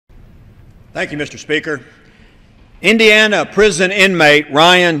Thank you, Mr. Speaker. Indiana prison inmate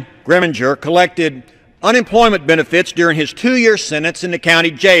Ryan Grimminger collected unemployment benefits during his 2-year sentence in the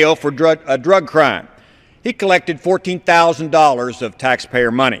county jail for a drug crime. He collected $14,000 of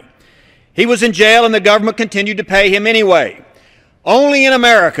taxpayer money. He was in jail and the government continued to pay him anyway. Only in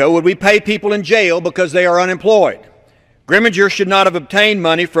America would we pay people in jail because they are unemployed. Grimminger should not have obtained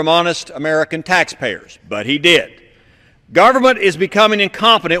money from honest American taxpayers, but he did. Government is becoming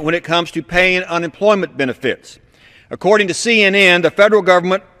incompetent when it comes to paying unemployment benefits. According to CNN, the federal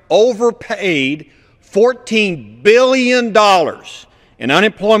government overpaid $14 billion in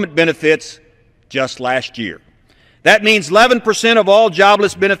unemployment benefits just last year. That means 11% of all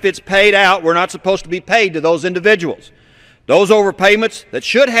jobless benefits paid out were not supposed to be paid to those individuals. Those overpayments that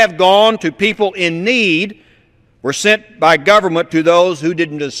should have gone to people in need were sent by government to those who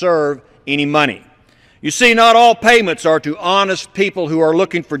didn't deserve any money. You see, not all payments are to honest people who are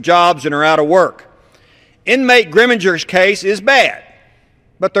looking for jobs and are out of work. Inmate Grimminger's case is bad,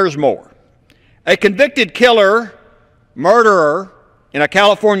 but there's more. A convicted murderer in a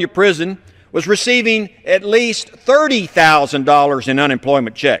California prison was receiving at least $30,000 in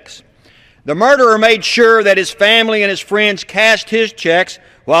unemployment checks. The murderer made sure that his family and his friends cashed his checks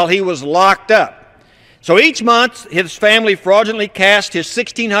while he was locked up. So each month, his family fraudulently cashed his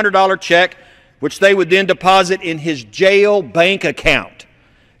 $1,600 check, which they would then deposit in his jail bank account.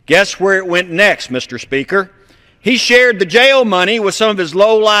 Guess where it went next, Mr. Speaker? He shared the jail money with some of his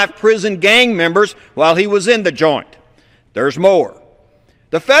low-life prison gang members while he was in the joint. There's more.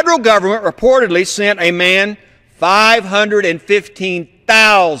 The federal government reportedly sent a man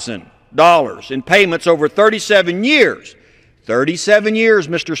 $515,000 in payments over 37 years. 37 years,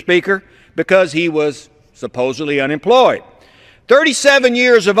 Mr. Speaker, because he was supposedly unemployed. 37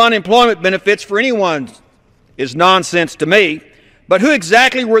 years of unemployment benefits for anyone is nonsense to me, but who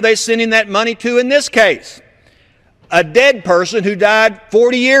exactly were they sending that money to in this case? A dead person who died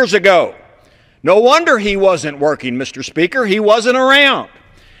 40 years ago. No wonder he wasn't working, Mr. Speaker. He wasn't around.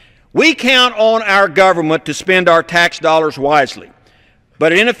 We count on our government to spend our tax dollars wisely,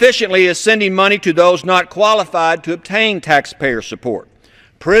 but it inefficiently is sending money to those not qualified to obtain taxpayer support.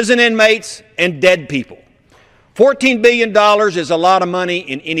 Prison inmates and dead people. $14 billion is a lot of money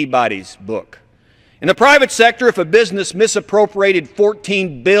in anybody's book. In the private sector, if a business misappropriated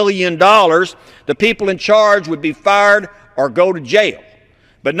 $14 billion, the people in charge would be fired or go to jail.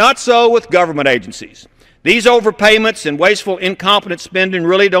 But not so with government agencies. These overpayments and wasteful, incompetent spending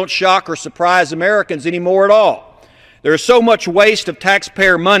really don't shock or surprise Americans anymore at all. There is so much waste of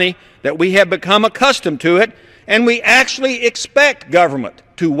taxpayer money that we have become accustomed to it, and we actually expect government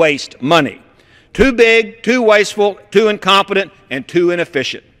to waste money. Too big, too wasteful, too incompetent, and too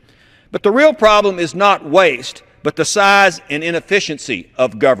inefficient. But the real problem is not waste, but the size and inefficiency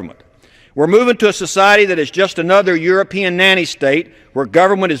of government. We're moving to a society that is just another European nanny state where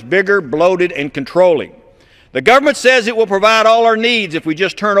government is bigger, bloated, and controlling. The government says it will provide all our needs if we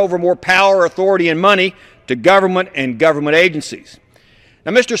just turn over more power, authority, and money to government and government agencies.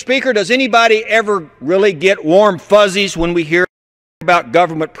 Now, Mr. Speaker, does anybody ever really get warm fuzzies when we hear about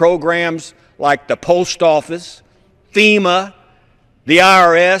government programs like the Post Office, FEMA, the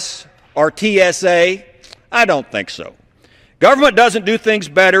IRS, or TSA? I don't think so. Government doesn't do things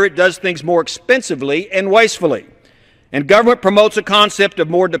better, it does things more expensively and wastefully. And government promotes a concept of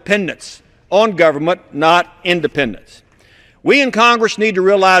more dependence on government, not independence. We in Congress need to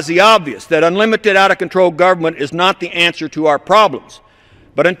realize the obvious, that unlimited, out-of-control government is not the answer to our problems.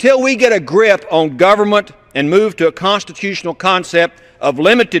 But until we get a grip on government and move to a constitutional concept of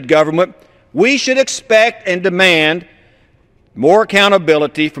limited government, we should expect and demand more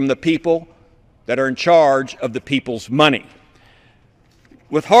accountability from the people that are in charge of the people's money.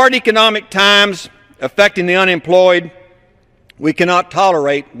 With hard economic times affecting the unemployed, we cannot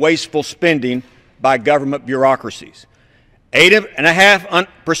tolerate wasteful spending by government bureaucracies.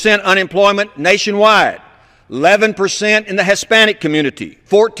 8.5% unemployment nationwide, 11% in the Hispanic community,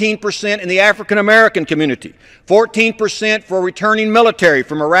 14% in the African American community, 14% for returning military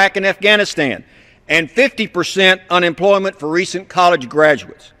from Iraq and Afghanistan, and 50% unemployment for recent college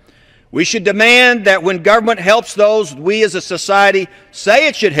graduates. We should demand that when government helps those we as a society say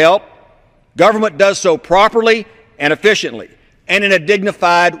it should help, government does so properly and efficiently and in a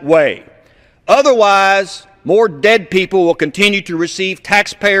dignified way. Otherwise, more dead people will continue to receive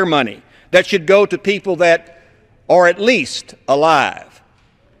taxpayer money that should go to people that are at least alive.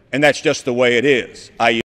 And that's just the way it is.